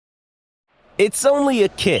It's only a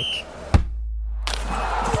kick,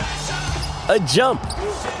 a jump,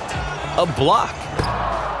 a block.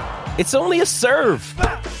 It's only a serve.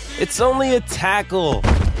 It's only a tackle,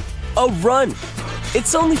 a run.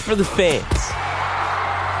 It's only for the fans.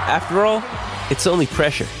 After all, it's only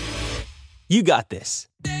pressure. You got this.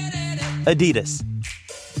 Adidas.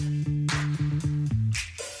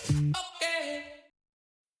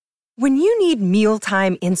 When you need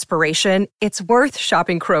mealtime inspiration, it's worth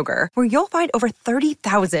shopping Kroger, where you'll find over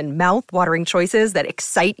 30,000 mouth-watering choices that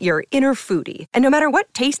excite your inner foodie. And no matter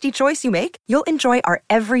what tasty choice you make, you'll enjoy our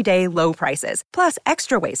everyday low prices, plus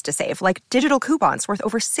extra ways to save, like digital coupons worth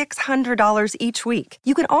over $600 each week.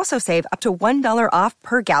 You can also save up to $1 off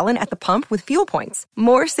per gallon at the pump with fuel points.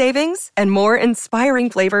 More savings and more inspiring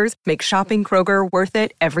flavors make shopping Kroger worth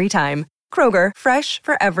it every time. Kroger, fresh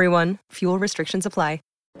for everyone. Fuel restrictions apply.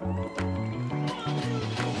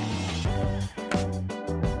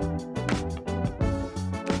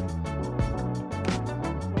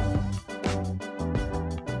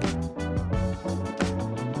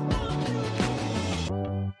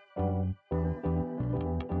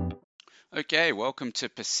 Okay, welcome to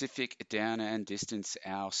Pacific Down and Distance,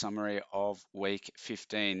 our summary of Week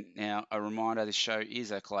 15. Now, a reminder, this show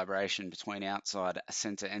is a collaboration between Outside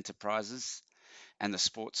Centre Enterprises and the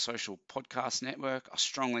Sports Social Podcast Network. I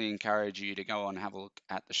strongly encourage you to go and have a look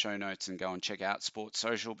at the show notes and go and check out Sports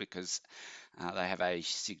Social, because they have a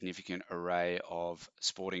significant array of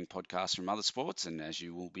sporting podcasts from other sports. And as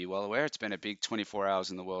you will be well aware, it's been a big 24 hours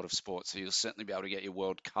in the world of sport. So you'll certainly be able to get your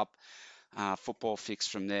World Cup football fix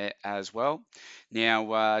from there as well.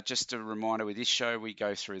 Now, just a reminder, with this show, we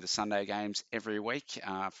go through the Sunday games every week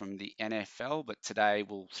from the NFL, but today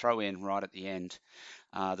we'll throw in right at the end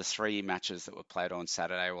the three matches that were played on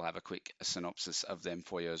Saturday. We'll have a quick synopsis of them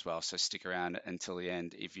for you as well, so stick around until the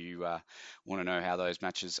end if you want to know how those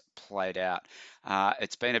matches played out.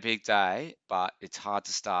 It's been a big day, but it's hard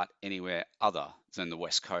to start anywhere other than the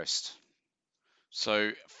West Coast.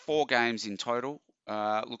 So 4 games in total.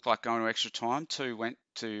 Looked like going to extra time. 2 went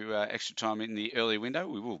to extra time in the early window.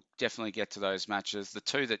 We will definitely get to those matches. The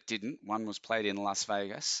 2 that didn't, one was played in Las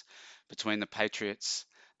Vegas between the Patriots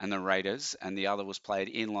and the Raiders, and the other was played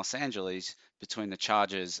in Los Angeles between the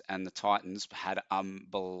Chargers and the Titans. Had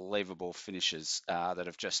unbelievable finishes that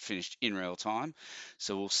have just finished in real time.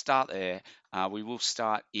 So we'll start there. We will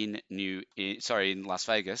start in Las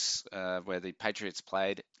Vegas, where the Patriots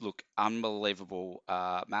played. Look, unbelievable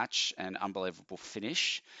match and unbelievable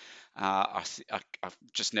finish. I've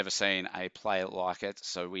just never seen a play like it,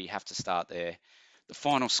 so we have to start there. The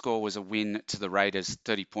final score was a win to the Raiders,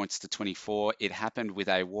 30 points to 24. It happened with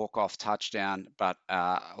a walk-off touchdown, but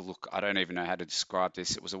look, I don't even know how to describe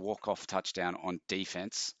this. It was a walk-off touchdown on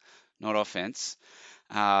defense, not offense.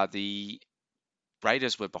 The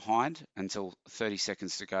Raiders were behind until 30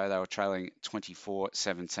 seconds to go. They were trailing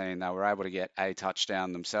 24-17. They were able to get a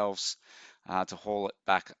touchdown themselves to haul it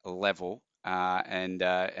back level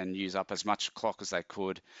and use up as much clock as they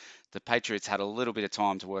could. The Patriots had a little bit of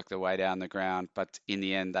time to work their way down the ground, but in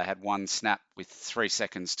the end, they had one snap with 3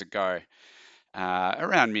 seconds to go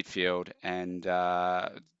around midfield, and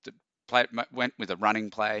the play went with a running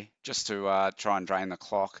play just to try and drain the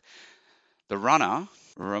clock. The runner,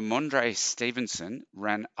 Ramondre Stevenson,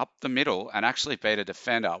 ran up the middle and actually beat a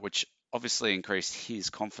defender, which obviously increased his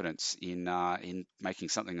confidence in making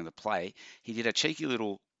something of the play. He did a cheeky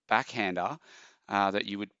little backhander that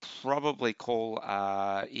you would probably call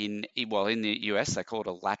in the US they call it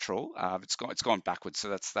a lateral. It's gone backwards, so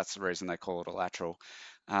that's the reason they call it a lateral.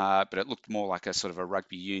 But it looked more like a sort of a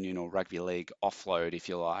rugby union or rugby league offload, if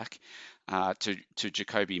you like, to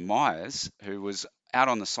Jacoby Myers, who was out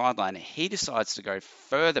on the sideline. He decides to go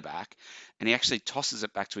further back, and he actually tosses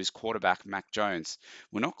it back to his quarterback, Mac Jones.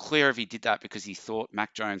 We're not clear if he did that because he thought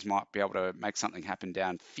Mac Jones might be able to make something happen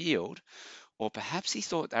downfield, or perhaps he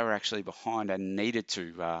thought they were actually behind and needed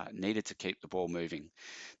to keep the ball moving.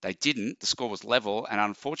 They didn't. The score was level, and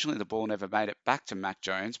unfortunately the ball never made it back to Mac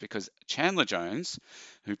Jones because Chandler Jones,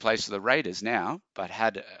 who plays for the Raiders now but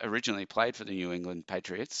had originally played for the New England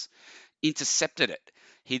Patriots, intercepted it.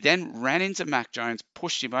 He then ran into Mac Jones,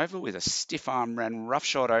 pushed him over with a stiff arm, ran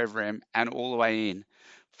roughshod over him and all the way in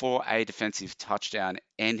for a defensive touchdown,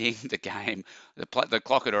 ending the game. The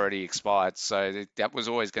clock had already expired, so that was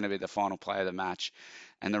always going to be the final play of the match.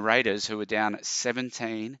 And the Raiders, who were down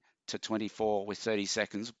 17-24 with 30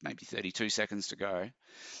 seconds, maybe 32 seconds to go,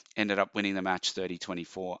 ended up winning the match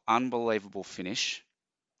 30-24. Unbelievable finish.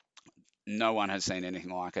 No one has seen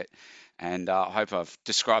anything like it, and I hope I've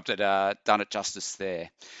described it, done it justice there.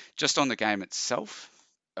 Just on the game itself,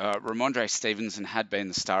 Ramondre Stevenson had been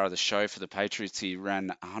the star of the show for the Patriots. He ran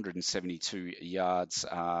 172 yards,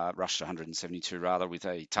 rushed 172 rather, with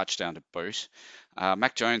a touchdown to boot.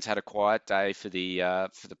 Mac Jones had a quiet day for the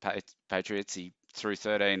Patriots. He threw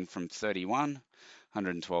 13 from 31,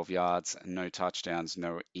 112 yards, no touchdowns,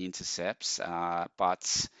 no intercepts.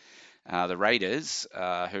 But the Raiders,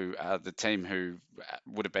 who are the team who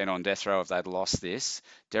would have been on death row if they'd lost this,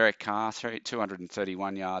 Derek Carr,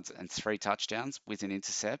 231 yards and 3 touchdowns with an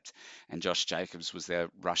intercept, and Josh Jacobs was their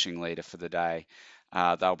rushing leader for the day.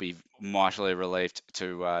 They'll be mightily relieved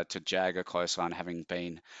to jag a close one, having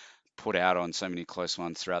been put out on so many close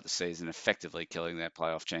ones throughout the season, effectively killing their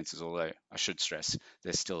playoff chances, although I should stress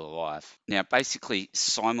they're still alive. Now, basically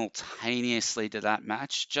simultaneously to that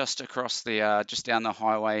match, just down the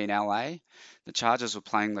highway in LA, the Chargers were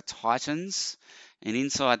playing the Titans, and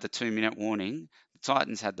inside the 2-minute warning, the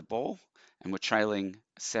Titans had the ball and were trailing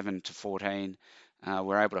 7-14.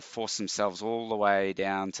 Were able to force themselves all the way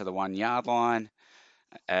down to the 1-yard line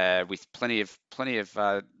with plenty of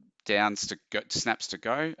downs to go, snaps to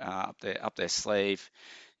go up their sleeve,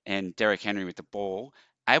 and Derrick Henry with the ball,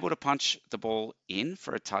 able to punch the ball in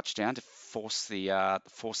for a touchdown to force the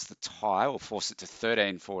tie, or force it to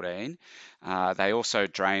 13-14. They also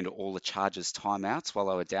drained all the Chargers timeouts while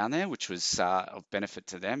they were down there, which was of benefit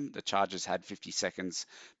to them. The Chargers had 50 seconds,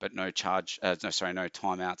 but no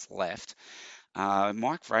timeouts left.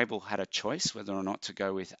 Mike Vrabel had a choice whether or not to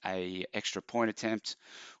go with a extra point attempt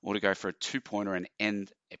or to go for a 2-pointer and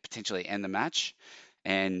potentially end the match.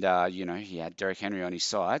 And he had Derrick Henry on his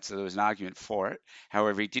side, so there was an argument for it.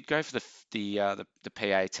 However, he did go for the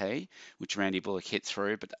PAT, which Randy Bullock hit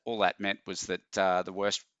through, but all that meant was that the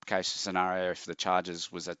worst case scenario for the Chargers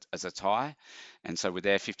was as a tie. And so with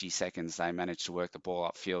their 50 seconds, they managed to work the ball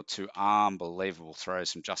upfield. 2 unbelievable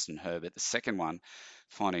throws from Justin Herbert. The second one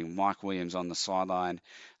finding Mike Williams on the sideline.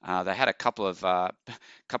 They had a couple of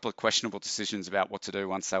questionable decisions about what to do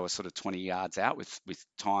once they were sort of 20 yards out with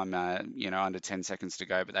time, under 10 seconds to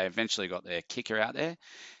go. But they eventually got their kicker out there,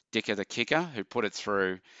 Dicker the kicker, who put it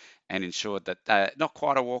through and ensured that not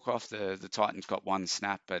quite a walk-off. The Titans got one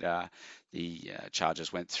snap, but the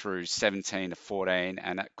Chargers went through 17-14,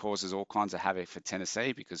 and that causes all kinds of havoc for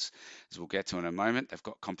Tennessee because, as we'll get to in a moment, they've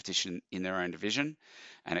got competition in their own division,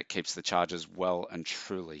 and it keeps the Chargers well and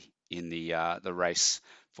truly in the race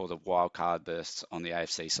for the wild card berths on the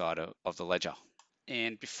AFC side of the ledger.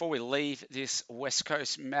 And before we leave this West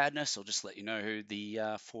Coast madness, I'll just let you know who the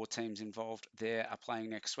 4 teams involved there are playing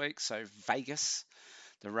next week. So Vegas,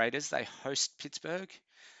 the Raiders, they host Pittsburgh.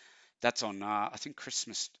 That's on, I think,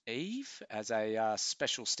 Christmas Eve as a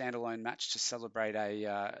special standalone match to celebrate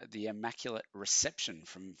the Immaculate Reception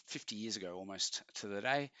from 50 years ago almost to the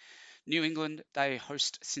day. New England, they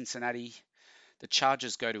host Cincinnati. The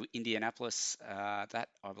Chargers go to Indianapolis. That,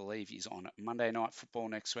 I believe, is on Monday Night Football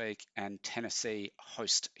next week. And Tennessee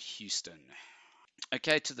host Houston.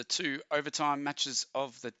 Okay, to the 2 overtime matches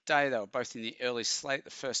of the day. They were both in the early slate. The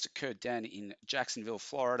first occurred down in Jacksonville,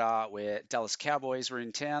 Florida, where Dallas Cowboys were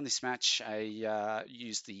in town. This match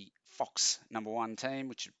used the Fox #1 team,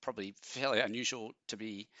 which is probably fairly unusual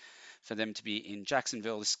for them to be in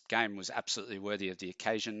Jacksonville. This game was absolutely worthy of the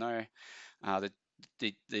occasion, though.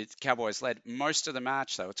 The Cowboys led most of the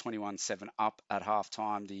match. They were 21-7 up at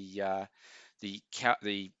halftime. The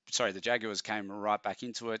Jaguars came right back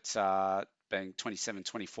into it, being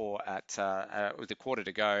 27-24 with a quarter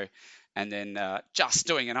to go, and then just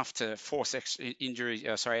doing enough to force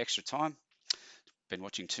extra time. Been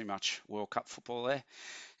watching too much World Cup football there.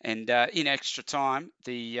 And in extra time,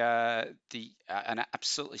 an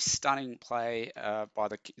absolutely stunning play by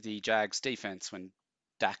the Jags defense when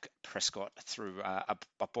Dak Prescott threw a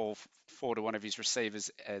ball forward to one of his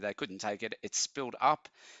receivers. They couldn't take it. It spilled up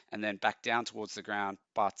and then back down towards the ground,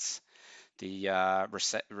 but the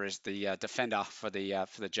defender for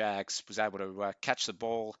the Jags was able to catch the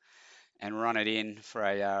ball and run it in for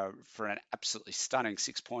an absolutely stunning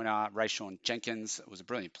 6-pointer. Rayshon Jenkins. It was a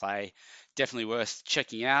brilliant play, definitely worth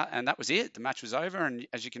checking out. And that was it. The match was over. And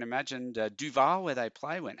as you can imagine, Duval, where they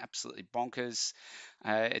play, went absolutely bonkers.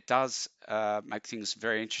 It does make things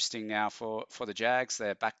very interesting now for the Jags.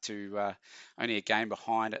 They're back to only a game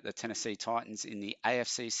behind at the Tennessee Titans in the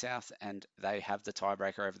AFC South, and they have the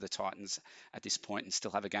tiebreaker over the Titans at this point and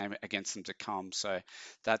still have a game against them to come. So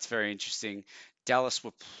that's very interesting. Dallas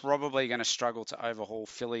were probably going to struggle to overhaul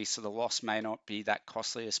Philly, so the loss may not be that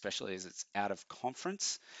costly, especially as it's out of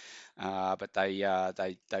conference. But they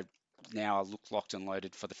now look locked and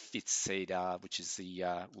loaded for the fifth seed, which is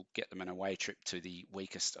will get them an away trip to the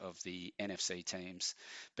weakest of the NFC teams,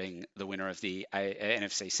 being the winner of the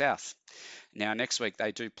NFC South. Now, next week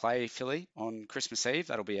they do play Philly on Christmas Eve.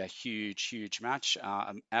 That'll be a huge, huge match,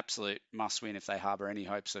 an absolute must-win if they harbour any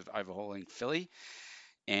hopes of overhauling Philly.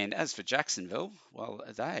 And as for Jacksonville, well,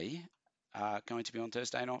 they are going to be on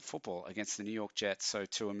Thursday Night Football against the New York Jets. So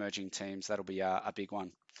two emerging teams. That'll be a big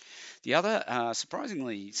one. The other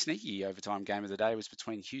surprisingly sneaky overtime game of the day was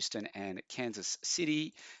between Houston and Kansas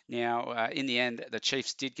City. Now, in the end, the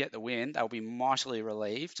Chiefs did get the win. They'll be mightily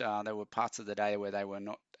relieved. There were parts of the day where they were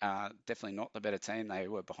not definitely not the better team. They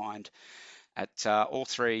were behind at all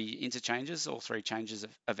three interchanges, all three changes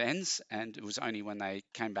of ends, and it was only when they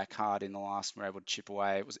came back hard in the last and were able to chip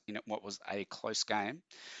away. It was in what was a close game.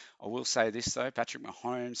 I will say this though, Patrick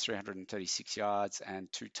Mahomes, 336 yards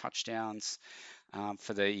and 2 touchdowns.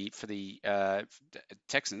 For the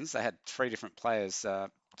Texans, they had 3 different players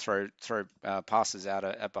throw passes out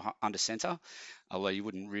under center, although you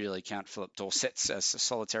wouldn't really count Philip Dorsett's as a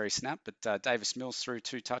solitary snap. But Davis Mills threw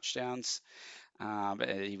 2 touchdowns. But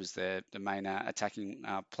he was the main attacking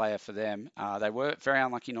player for them. They were very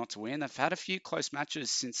unlucky not to win. They've had a few close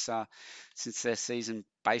matches since their season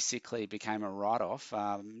basically became a write-off,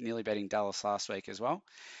 nearly beating Dallas last week as well.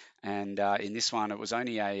 And in this one, it was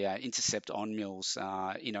only a intercept on Mills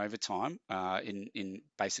in overtime in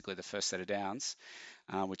basically the first set of downs,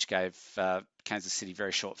 which gave Kansas City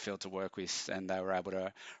very short field to work with, and they were able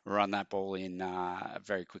to run that ball in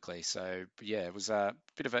very quickly. So, yeah, it was a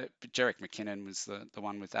bit of Jerick McKinnon was the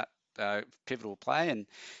one with that pivotal play, and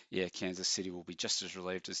yeah, Kansas City will be just as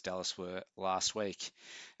relieved as Dallas were last week.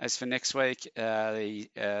 As for next week,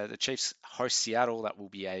 the Chiefs host Seattle. That will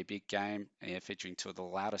be a big game, featuring 2 of the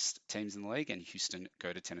loudest teams in the league, and Houston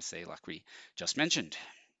go to Tennessee, like we just mentioned.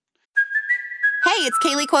 Hey, it's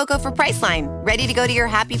Kaylee Cuoco for Priceline. Ready to go to your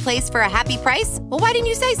happy place for a happy price? Well, why didn't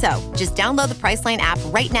you say so? Just download the Priceline app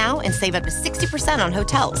right now and save up to 60% on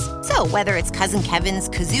hotels. So whether it's Cousin Kevin's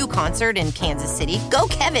Kazoo Concert in Kansas City, go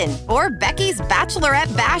Kevin, or Becky's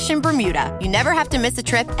Bachelorette Bash in Bermuda, you never have to miss a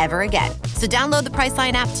trip ever again. So download the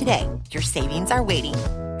Priceline app today. Your savings are waiting.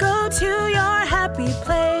 Go to your happy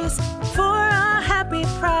place for a happy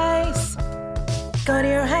price. Go to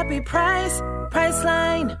your happy price,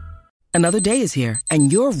 Priceline. Another day is here,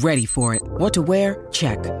 and you're ready for it. What to wear?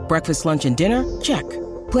 Check. Breakfast, lunch, and dinner? Check.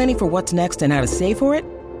 Planning for what's next and how to save for it?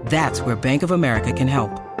 That's where Bank of America can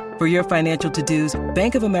help. For your financial to-dos,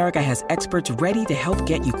 Bank of America has experts ready to help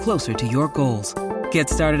get you closer to your goals. Get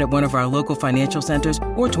started at one of our local financial centers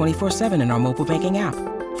or 24/7 in our mobile banking app.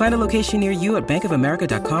 Find a location near you at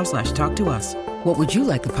bankofamerica.com/talktous. What would you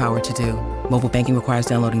like the power to do? Mobile banking requires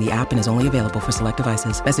downloading the app and is only available for select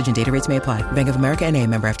devices. Message and data rates may apply. Bank of America N.A.,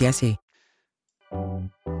 member FDIC.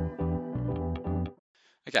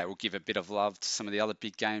 Okay, we'll give a bit of love to some of the other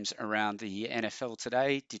big games around the NFL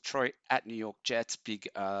today. Detroit at New York Jets, big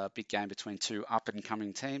game between 2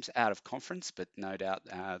 up-and-coming teams out of conference, but no doubt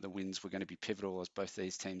the wins were going to be pivotal as both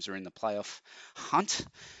these teams are in the playoff hunt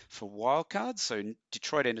for wildcards. So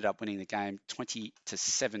Detroit ended up winning the game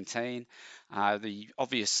 20-17. The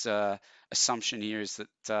obvious assumption here is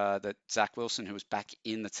that Zach Wilson, who was back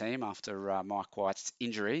in the team after Mike White's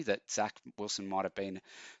injury, that Zach Wilson might have been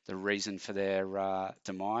the reason for their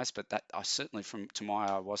demise, but that certainly to my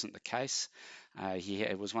eye wasn't the case. He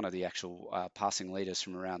was one of the actual passing leaders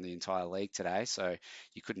from around the entire league today, so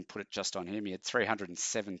you couldn't put it just on him. He had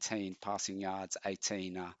 317 passing yards,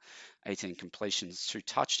 18 completions, 2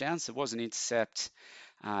 touchdowns. There was an intercept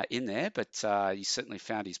in there, but you certainly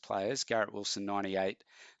found his players. Garrett Wilson, 98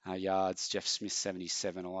 yards, Jeff Smith,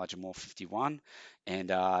 77, Elijah Moore, 51, and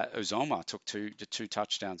Uzomah took two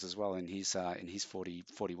touchdowns as well in his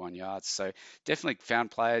 41 yards. So definitely found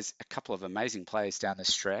players, a couple of amazing players down the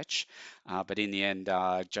stretch, but in the end,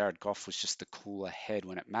 Jared Goff was just the cooler head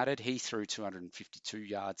when it mattered. He threw 252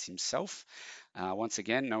 yards himself. Once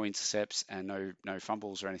again, no intercepts and no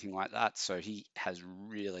fumbles or anything like that. So he has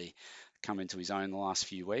really come into his own the last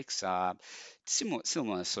few weeks.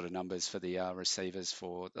 Similar sort of numbers for the receivers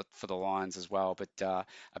for the Lions as well, but a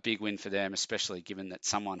big win for them, especially given that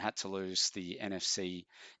someone had to lose the NFC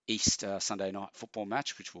East Sunday night football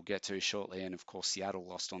match, which we'll get to shortly, and of course Seattle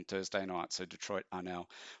lost on Thursday night, so Detroit are now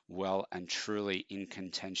well and truly in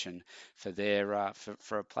contention for their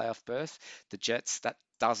for a playoff berth. The Jets, that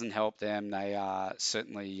doesn't help them. They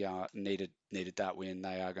certainly needed that win.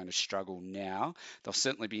 They are going to struggle now. They'll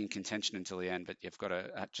certainly be in contention until the end, but you've got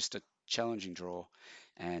just a challenging draw,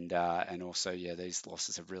 and also these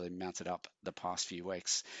losses have really mounted up the past few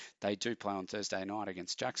weeks. They do play on Thursday night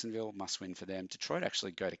against Jacksonville, must win for them. Detroit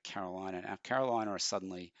actually go to Carolina. Now Carolina are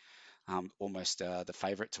suddenly almost the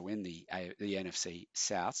favourite to win the NFC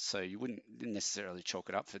South. So you wouldn't necessarily chalk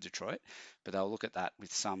it up for Detroit, but they'll look at that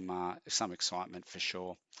with some excitement for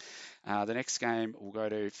sure. The next game will go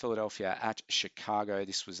to Philadelphia at Chicago.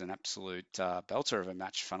 This was an absolute belter of a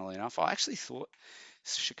match, funnily enough. I actually thought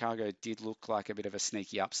Chicago did look like a bit of a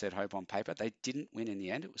sneaky upset hope on paper. They didn't win in the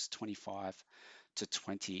end. It was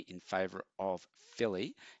 25-20 in favour of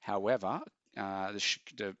Philly. However,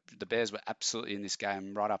 the Bears were absolutely in this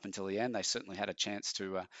game right up until the end. They certainly had a chance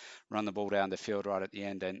to run the ball down the field right at the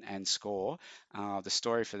end and score. The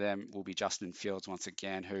story for them will be Justin Fields once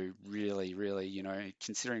again, who really,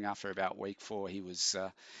 considering after about week 4 he was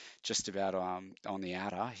just about on the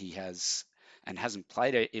outer. He has and hasn't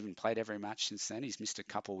even played every match since then. He's missed a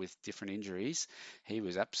couple with different injuries. He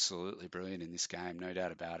was absolutely brilliant in this game, no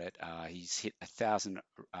doubt about it. He's hit 1,000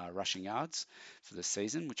 rushing yards for the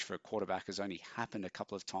season, which for a quarterback has only happened a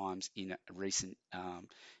couple of times in recent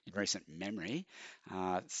memory.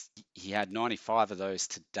 He had 95 of those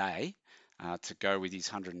today. To go with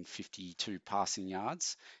his 152 passing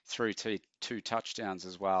yards, through two touchdowns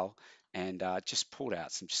as well, and just pulled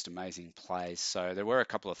out some just amazing plays. So there were a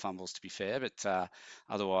couple of fumbles, to be fair, but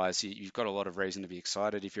otherwise you've got a lot of reason to be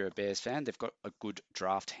excited if you're a Bears fan. They've got a good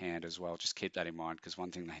draft hand as well. Just keep that in mind, because one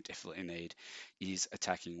thing they definitely need is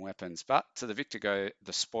attacking weapons. But to the victor go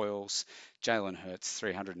the spoils. Jalen Hurts,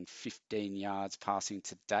 315 yards passing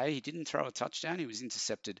today. He didn't throw a touchdown. He was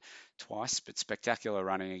intercepted twice, but spectacular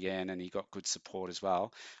running again, and he got good support as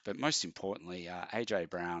well. But most importantly, A.J.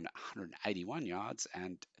 Brown, 181 yards,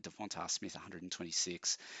 and Devonta Smith,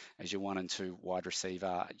 126. As your 1 and 2 wide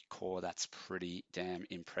receiver core, that's pretty damn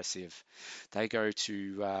impressive. They go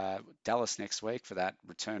to Dallas next week for that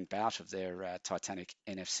return bout of their Titanic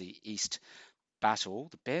NFC East battle.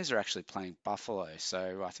 The Bears are actually playing Buffalo,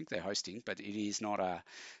 so I think they're hosting, but it is not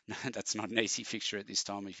that's not an easy fixture at this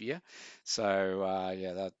time of year. So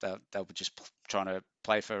they'll be just trying to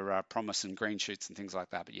play for promise and green shoots and things like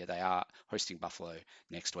that. But yeah, they are hosting Buffalo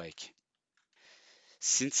next week.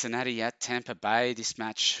 Cincinnati at Tampa Bay. This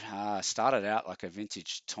match started out like a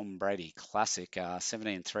vintage Tom Brady classic,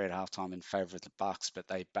 17-3 at halftime in favour of the Bucs, but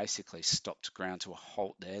they basically stopped ground to a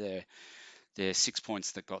halt there. Their 6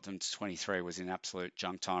 points that got them to 23 was in absolute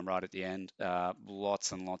junk time right at the end.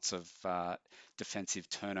 Lots and lots of defensive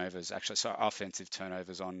turnovers, offensive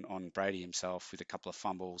turnovers on Brady himself, with a couple of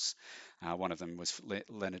fumbles. One of them was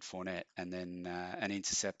Leonard Fournette, and then an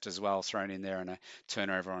intercept as well thrown in there, and a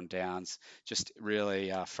turnover on downs. Just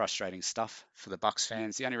really frustrating stuff for the Bucs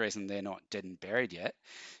fans. The only reason they're not dead and buried yet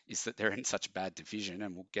is that they're in such a bad division,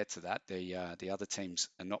 and we'll get to that. The other teams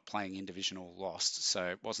are not playing in division or lost, so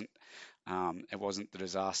it wasn't the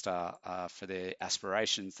disaster for their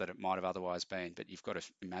aspirations that it might have otherwise been. But you've got to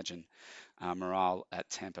imagine morale at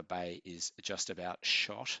Tampa Bay is just about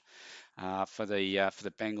shot. For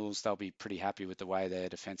the Bengals, they'll be pretty happy with the way their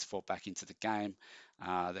defense fought back into the game.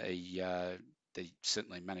 They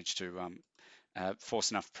certainly managed to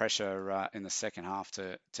force enough pressure in the second half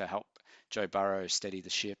to help Joe Burrow steady the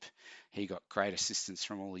ship. He got great assistance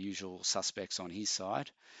from all the usual suspects on his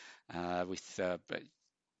side, with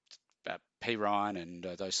P. Ryan and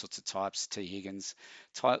those sorts of types, T. Higgins,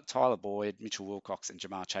 Tyler Boyd, Mitchell Wilcox, and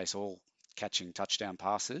Jamar Chase all catching touchdown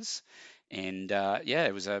passes. And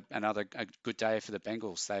it was another good day for the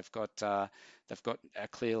Bengals. They've got a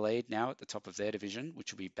clear lead now at the top of their division,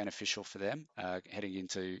 which will be beneficial for them heading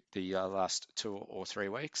into the last 2 or 3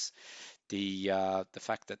 weeks. The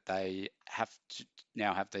fact that they have to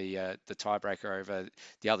now have the tiebreaker over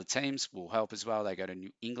the other teams will help as well. They go to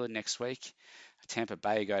New England next week. Tampa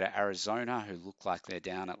Bay go to Arizona, who look like they're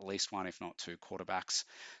down at least 1, if not 2 quarterbacks.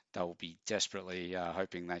 They'll be desperately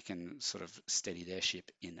hoping they can sort of steady their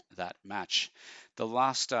ship in that match. The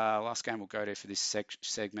last game we'll go to for this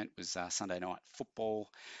segment was Sunday Night Football.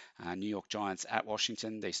 New York Giants at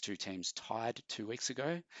Washington. These two teams tied 2 weeks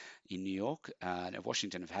ago in New York.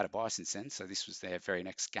 Washington have had a bye since then, so this was their very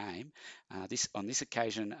next game. On this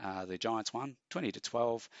occasion, the Giants won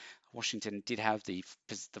 20-12. Washington did have the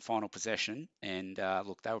final possession, and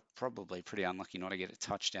look, they were probably pretty unlucky not to get a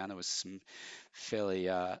touchdown. There was some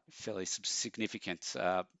fairly significant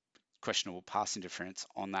questionable pass interference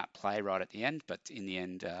on that play right at the end, but in the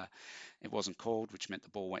end it wasn't called, which meant the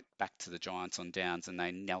ball went back to the Giants on downs and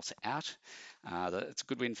they knelt out. It's a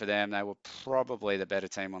good win for them. They were probably the better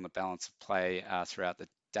team on the balance of play throughout the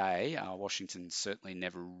day. Washington certainly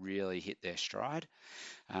never really hit their stride.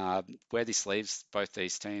 Where this leaves both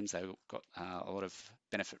these teams, they've got a lot of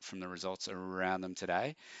benefit from the results around them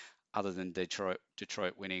today. other than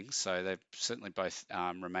Detroit winning. So they're certainly both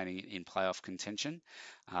remaining in playoff contention.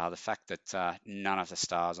 The fact that none of the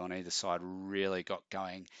stars on either side really got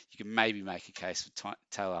going, you can maybe make a case for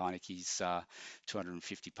Taylor Heineke's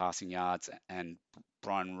 250 passing yards and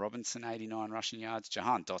Brian Robinson 89 rushing yards.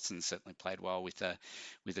 Jahan Dotson certainly played well with a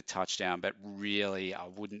touchdown, but really I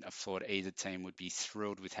wouldn't have thought either team would be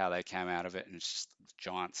thrilled with how they came out of it. And it's just the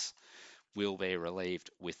Giants will be relieved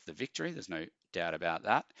with the victory. There's no doubt about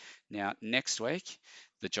that. Now, next week,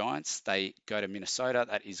 the Giants, they go to Minnesota.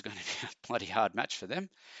 That is going to be a bloody hard match for them.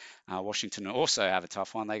 Washington also have a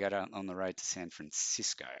tough one. They go down on the road to San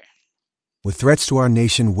Francisco. With threats to our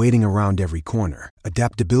nation waiting around every corner,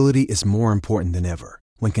 adaptability is more important than ever.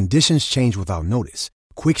 When conditions change without notice,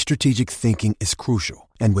 quick strategic thinking is crucial.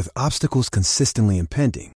 And with obstacles consistently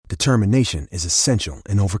impending, determination is essential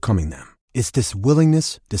in overcoming them. It's this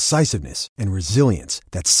willingness, decisiveness, and resilience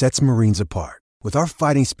that sets Marines apart. With our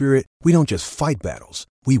fighting spirit, we don't just fight battles,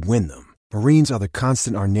 we win them. Marines are the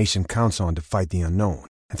constant our nation counts on to fight the unknown.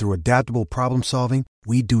 And through adaptable problem solving,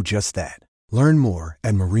 we do just that. Learn more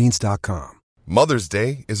at marines.com. Mother's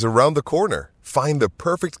Day is around the corner. Find the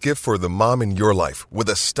perfect gift for the mom in your life with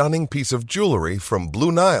a stunning piece of jewelry from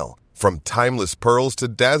Blue Nile. From timeless pearls to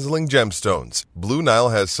dazzling gemstones, Blue Nile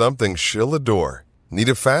has something she'll adore. Need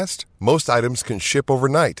it fast? Most items can ship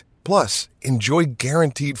overnight. Plus, enjoy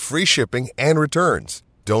guaranteed free shipping and returns.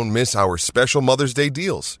 Don't miss our special Mother's Day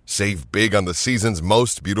deals. Save big on the season's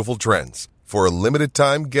most beautiful trends. For a limited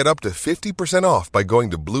time, get up to 50% off by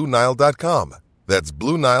going to BlueNile.com. That's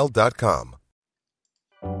BlueNile.com.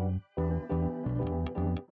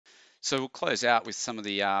 So we'll close out with some of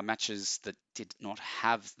the matches that did not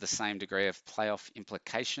have the same degree of playoff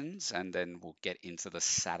implications, and then we'll get into the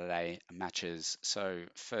Saturday matches. So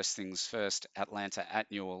first things first, Atlanta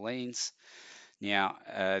at New Orleans. Now,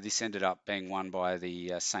 this ended up being won by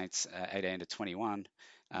the Saints 18-21.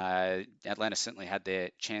 Atlanta certainly had their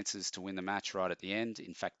chances to win the match right at the end.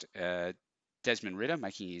 In fact, Desmond Ridder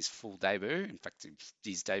making his full debut. In fact,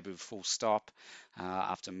 his debut full stop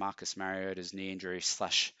after Marcus Mariota's knee injury /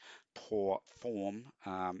 poor form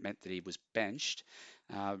meant that he was benched.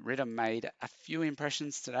 Ridder made a few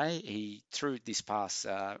impressions today. He threw this pass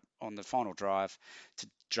on the final drive to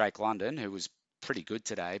Drake London, who was pretty good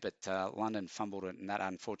today, but London fumbled it, and that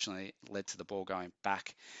unfortunately led to the ball going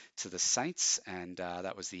back to the Saints, and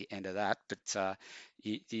that was the end of that. But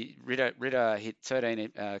Ridder hit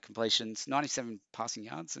 13 completions, 97 passing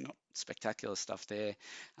yards, and not spectacular stuff there.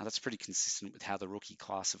 That's pretty consistent with how the rookie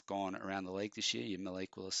class have gone around the league this year, your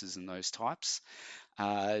Malik Willis's and those types.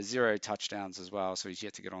 0 touchdowns as well, so he's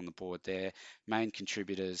yet to get on the board there. Main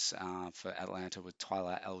contributors for Atlanta with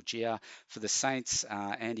Tyler Algier. For the Saints,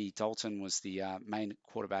 Andy Dalton was the main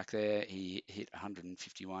quarterback there. He hit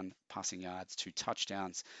 151 passing yards, 2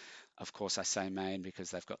 touchdowns. Of course, I say main because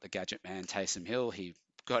they've got the gadget man, Taysom Hill. He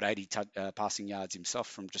got 80 passing yards himself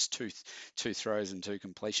from just two throws and 2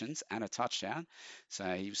 completions and a touchdown. So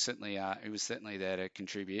he was certainly there to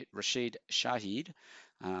contribute. Rashid Shaheed,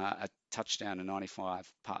 a touchdown and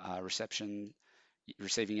 95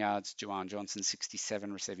 receiving yards. Juwan Johnson,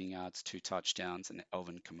 67 receiving yards, 2 touchdowns, and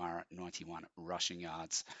Alvin Kamara, 91 rushing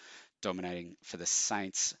yards, dominating for the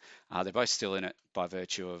Saints. They're both still in it by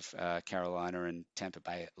virtue of Carolina and Tampa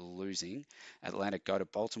Bay losing. Atlanta go to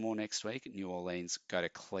Baltimore next week. New Orleans go to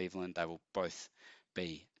Cleveland. They will both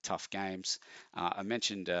be tough games. I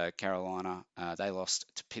mentioned Carolina. They lost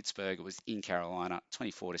to Pittsburgh. It was in Carolina,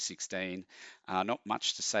 24-16. Not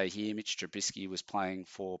much to say here. Mitch Trubisky was playing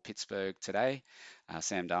for Pittsburgh today.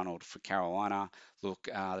 Sam Darnold for Carolina. Look,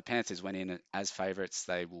 the Panthers went in as favourites.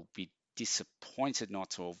 They will be disappointed not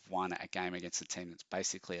to have won a game against a team that's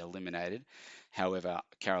basically eliminated. However,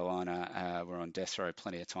 Carolina were on death row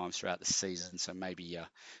plenty of times throughout the season, so maybe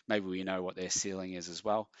we know what their ceiling is as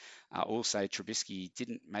well. Also, Trubisky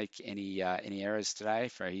didn't make any errors today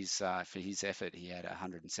for his effort. He had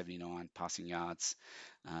 179 passing yards.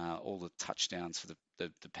 All the touchdowns for the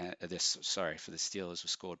Steelers were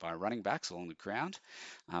scored by running backs along the ground.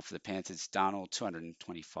 For the Panthers, Darnold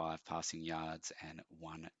 225 passing yards and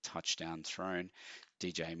 1 touchdown thrown.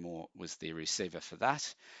 DJ Moore was the receiver for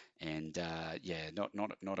that, and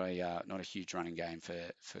not a huge running game for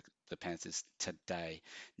the Panthers today.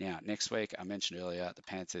 Now, next week, I mentioned earlier, the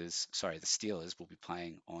Steelers will be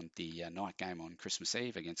playing on the night game on Christmas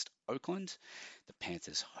Eve against Oakland. The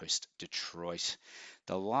Panthers host Detroit.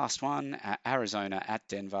 The last one, Arizona at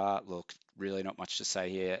Denver. Look, really not much to say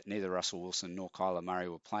here. Neither Russell Wilson nor Kyler Murray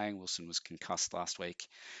were playing. Wilson was concussed last week,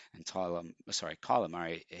 and Kyler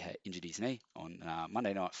Murray injured his knee on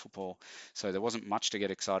Monday Night Football. So there wasn't much to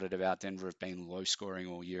get excited excited about. Denver have been low scoring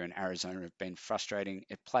all year and Arizona have been frustrating.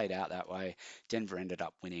 It played out that way. Denver ended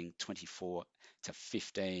up winning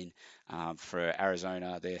 24-15. For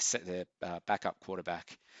Arizona, their backup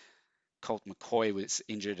quarterback, Colt McCoy, was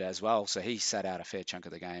injured as well, so he sat out a fair chunk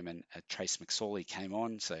of the game, and Trace McSorley came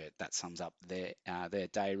on, so that sums up their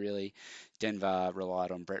day, really. Denver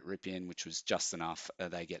relied on Brett Rypien, which was just enough.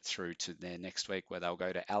 They get through to their next week, where they'll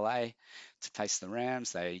go to LA to face the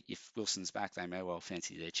Rams. If Wilson's back, they may well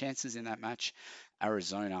fancy their chances in that match.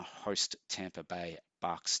 Arizona host Tampa Bay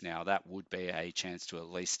Bucks. Now, that would be a chance to at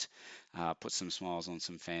least put some smiles on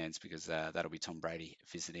some fans, because that'll be Tom Brady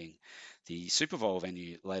visiting the Super Bowl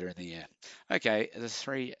venue later in the year. Okay, the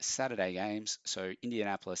 3 Saturday games. So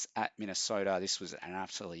Indianapolis at Minnesota. This was an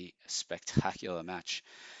absolutely spectacular match.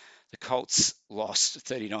 The Colts lost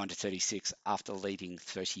 39-36 after leading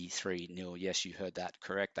 33-0. Yes, you heard that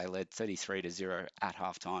correct. They led 33-0 at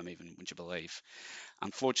halftime, even, would you believe?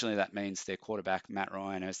 Unfortunately, that means their quarterback, Matt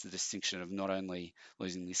Ryan, has the distinction of not only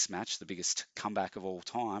losing this match, the biggest comeback of all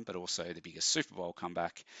time, but also the biggest Super Bowl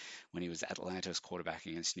comeback when he was Atlanta's quarterback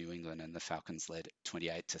against New England, and the Falcons led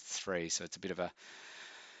 28-3. So it's a bit of a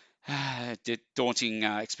daunting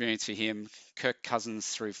experience for him. Kirk Cousins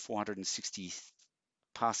threw 460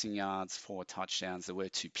 passing yards, 4 touchdowns. There were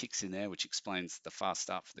 2 picks in there, which explains the fast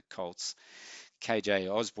start for the Colts.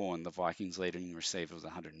 KJ Osborne, the Vikings' leading receiver, was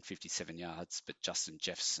 157 yards, but Justin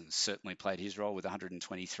Jefferson certainly played his role with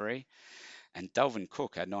 123. And Dalvin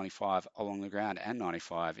Cook had 95 along the ground and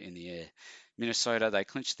 95 in the air. Minnesota, they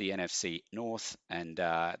clinched the NFC North, and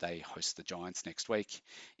they host the Giants next week.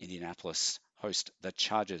 Indianapolis host the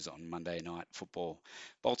Chargers on Monday Night Football.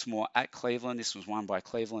 Baltimore at Cleveland. This was won by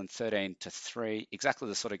Cleveland 13-3. Exactly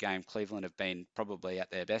the sort of game Cleveland have been probably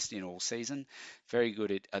at their best in all season. Very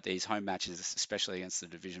good at these home matches, especially against the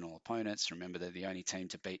divisional opponents. Remember, they're the only team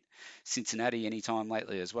to beat Cincinnati any time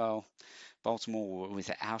lately as well. Baltimore were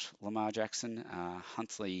without Lamar Jackson. Tyler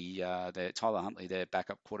Huntley, their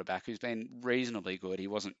backup quarterback, who's been reasonably good. He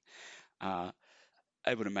wasn't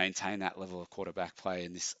able to maintain that level of quarterback play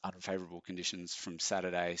in this unfavorable conditions from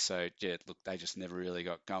Saturday. So, yeah, look, they just never really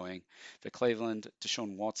got going. For Cleveland,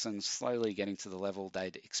 Deshaun Watson slowly getting to the level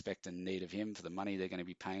they'd expect and need of him for the money they're going to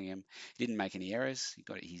be paying him. He didn't make any errors. He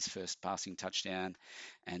got his first passing touchdown,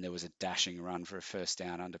 and there was a dashing run for a first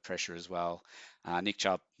down under pressure as well. Nick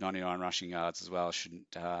Chubb, 99 rushing yards as well,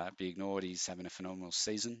 shouldn't be ignored. He's having a phenomenal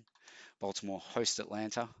season. Baltimore host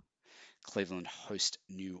Atlanta. Cleveland host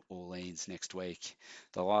New Orleans next week.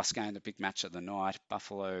 The last game, the big match of the night,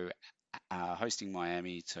 Buffalo hosting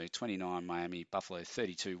Miami to 29, Miami, Buffalo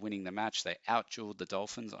 32, winning the match. They outdueled the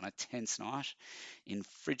Dolphins on a tense night in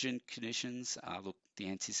frigid conditions. Look, the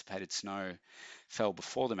anticipated snow fell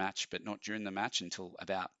before the match, but not during the match until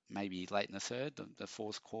about maybe late in the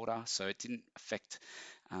fourth quarter. So it didn't affect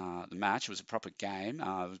the match. It was a proper game.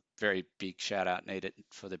 Very big shout out needed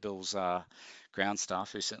for the Bills ground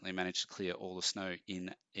staff, who certainly managed to clear all the snow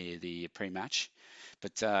in the pre-match.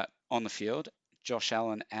 But on the field, Josh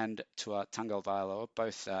Allen and Tua Tagovailoa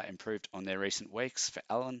both improved on their recent weeks. For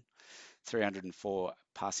Allen, 304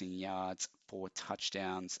 passing yards, 4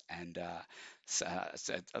 touchdowns, and a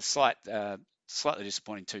slightly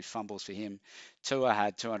disappointing 2 fumbles for him. Tua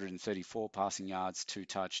had 234 passing yards, 2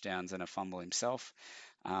 touchdowns, and a fumble himself.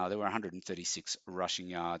 There were 136 rushing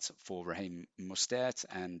yards for Raheem Mostert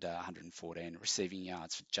and 114 receiving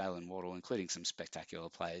yards for Jalen Waddle, including some spectacular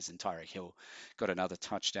plays, and Tyreek Hill got another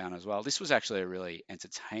touchdown as well. This was actually a really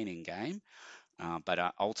entertaining game.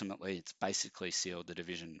 But ultimately, it's basically sealed the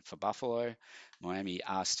division for Buffalo. Miami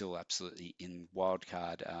are still absolutely in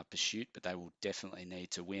wildcard pursuit, but they will definitely need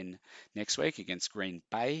to win next week against Green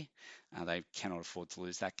Bay. They cannot afford to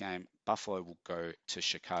lose that game. Buffalo will go to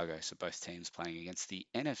Chicago, so both teams playing against the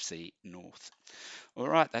NFC North. All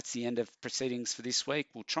right, that's the end of proceedings for this week.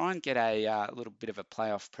 We'll try and get a little bit of a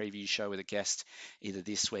playoff preview show with a guest either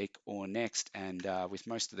this week or next, and with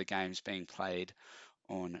most of the games being played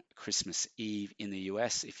on Christmas Eve in the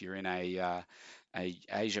US. If you're in a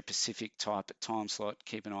Asia Pacific type time slot,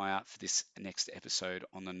 keep an eye out for this next episode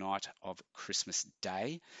on the night of Christmas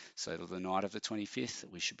Day. So the night of the 25th,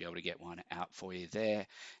 we should be able to get one out for you there,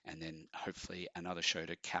 and then hopefully another show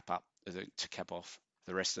to cap off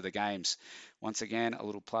the rest of the games. Once again, a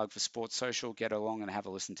little plug for Sports Social. Get along and have a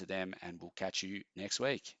listen to them, and we'll catch you next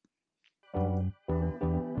week.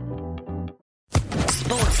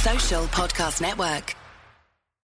 Sports Social Podcast Network.